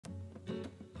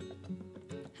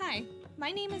My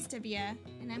name is Divya,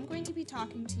 and I'm going to be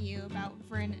talking to you about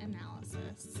VRIN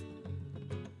Analysis.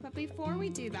 But before we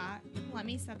do that, let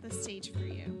me set the stage for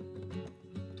you.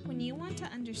 When you want to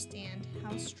understand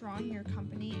how strong your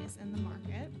company is in the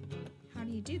market, how do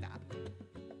you do that?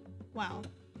 Well,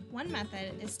 one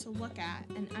method is to look at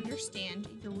and understand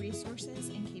your resources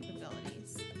and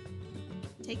capabilities.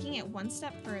 Taking it one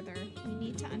step further, you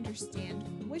need to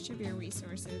understand which of your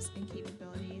resources and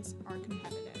capabilities are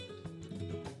competitive.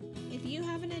 If you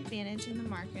have an advantage in the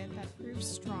market that proves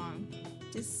strong,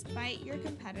 despite your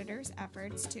competitors'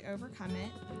 efforts to overcome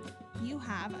it, you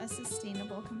have a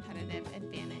sustainable competitive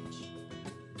advantage.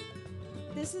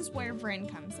 This is where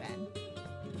VRIN comes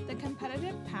in. The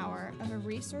competitive power of a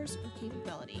resource or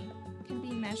capability can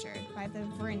be measured by the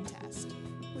VRIN test,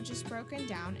 which is broken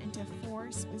down into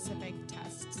 4 specific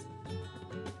tests.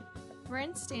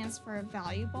 VRIN stands for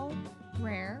valuable,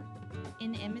 rare,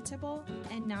 inimitable,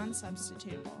 and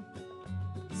non-substitutable.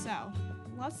 So,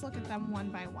 let's look at them one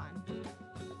by one.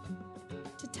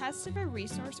 To test if a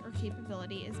resource or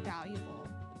capability is valuable,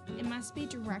 it must be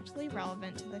directly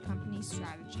relevant to the company's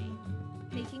strategy,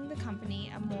 making the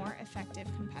company a more effective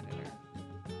competitor.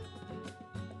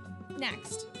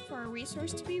 Next, for a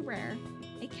resource to be rare,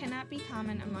 it cannot be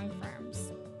common among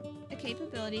firms. A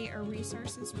capability or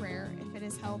resource is rare if it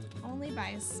is held only by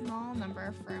a small number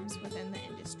of firms within the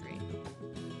industry.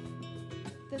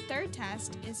 The third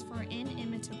test is for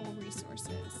inimitable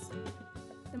resources.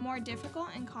 The more difficult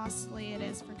and costly it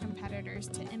is for competitors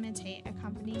to imitate a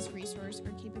company's resource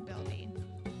or capability,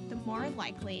 the more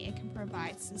likely it can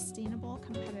provide sustainable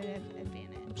competitive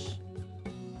advantage.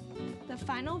 The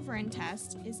final VRIN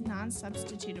test is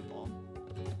non-substitutable.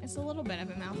 It's a little bit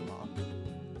of a mouthful.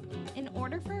 In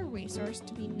order for a resource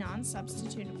to be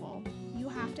non-substitutable, you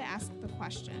have to ask the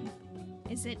question,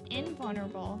 is it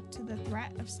invulnerable to the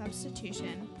threat of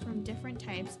substitution from different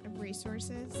types of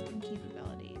resources and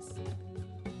capabilities?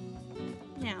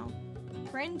 Now,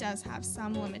 VRIN does have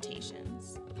some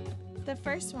limitations. The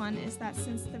first one is that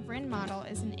since the VRIN model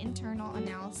is an internal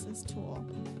analysis tool,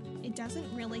 it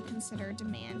doesn't really consider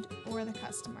demand or the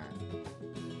customer.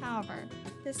 However,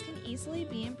 this can easily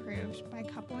be improved by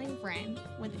coupling VRIN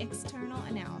with external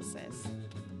analysis,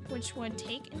 which would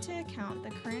take into account the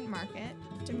current market,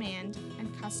 demand,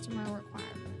 and customer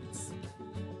requirements.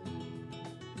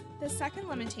 The second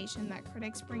limitation that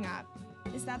critics bring up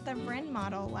is that the VRIN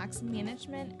model lacks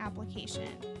management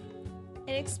application.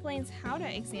 It explains how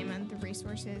to examine the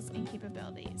resources and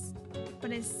capabilities,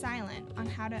 but is silent on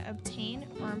how to obtain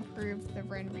or improve the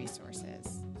VRIN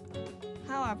resources.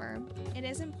 However, it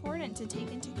is important to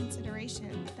take into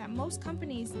consideration that most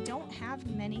companies don't have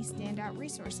many standout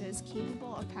resources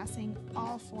capable of passing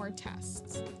all 4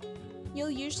 tests.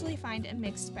 You'll usually find a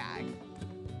mixed bag.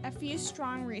 A few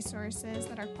strong resources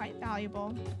that are quite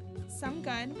valuable, some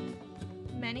good,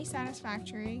 many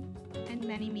satisfactory, and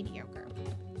many mediocre.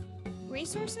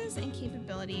 Resources and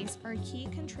capabilities are key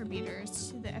contributors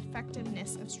to the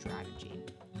effectiveness of strategy,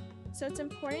 so it's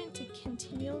important to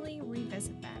continually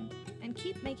revisit them and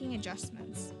keep making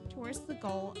adjustments towards the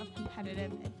goal of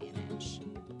competitive advantage.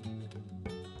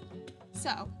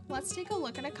 So, let's take a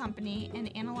look at a company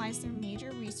and analyze their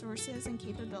major resources and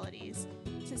capabilities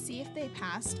to see if they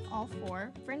passed all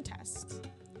 4 VRIN tests.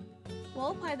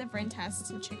 We'll apply the VRIN test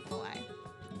to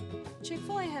Chick-fil-A.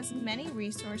 Chick-fil-A has many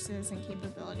resources and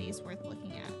capabilities worth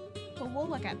looking at, but we'll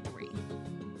look at 3: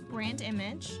 brand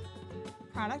image,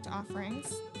 product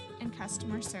offerings, and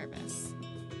customer service.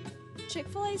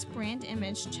 Chick-fil-A's brand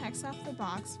image checks off the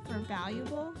box for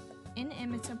valuable,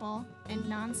 inimitable, and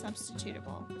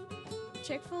non-substitutable.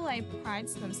 Chick-fil-A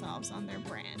prides themselves on their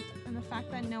brand and the fact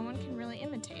that no one can really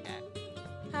imitate it.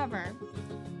 However,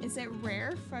 is it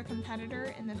rare for a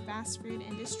competitor in the fast food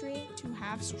industry to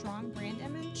have strong brand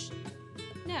image?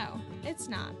 No, it's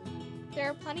not. There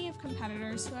are plenty of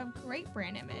competitors who have great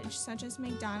brand image, such as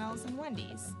McDonald's and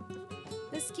Wendy's.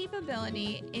 This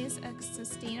capability is a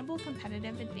sustainable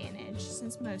competitive advantage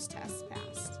since most tests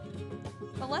passed.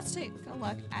 But let's take a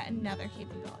look at another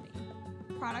capability: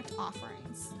 product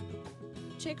offerings.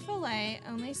 Chick-fil-A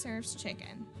only serves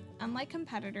chicken, unlike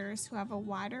competitors who have a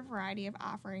wider variety of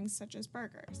offerings such as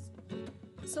burgers.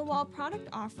 So while product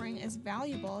offering is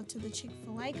valuable to the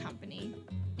Chick-fil-A company,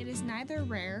 it is neither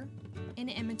rare,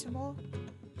 inimitable,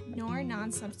 nor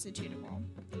non-substitutable.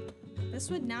 This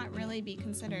would not really be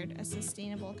considered a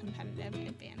sustainable competitive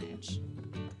advantage.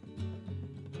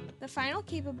 The final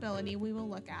capability we will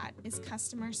look at is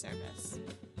customer service.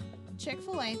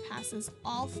 Chick-fil-A passes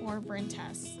all 4 VRIN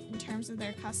tests in terms of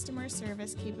their customer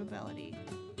service capability.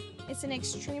 It's an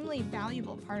extremely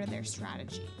valuable part of their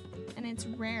strategy. and it's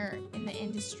rare in the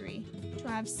industry to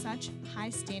have such high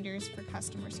standards for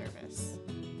customer service.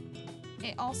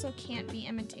 It also can't be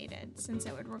imitated since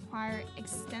it would require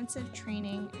extensive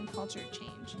training and culture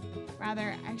change.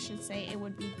 Rather, I should say it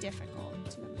would be difficult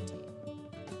to imitate.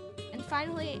 And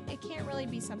finally, it can't really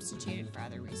be substituted for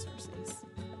other resources.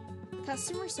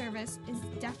 Customer service is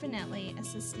definitely a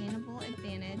sustainable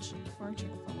advantage for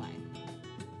Chick-fil-A.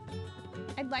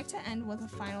 I'd like to end with a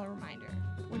final reminder,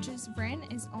 which is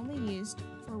VRIN is only used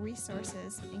for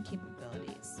resources and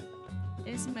capabilities.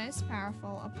 It is most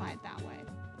powerful applied that way.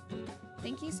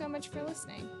 Thank you so much for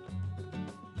listening.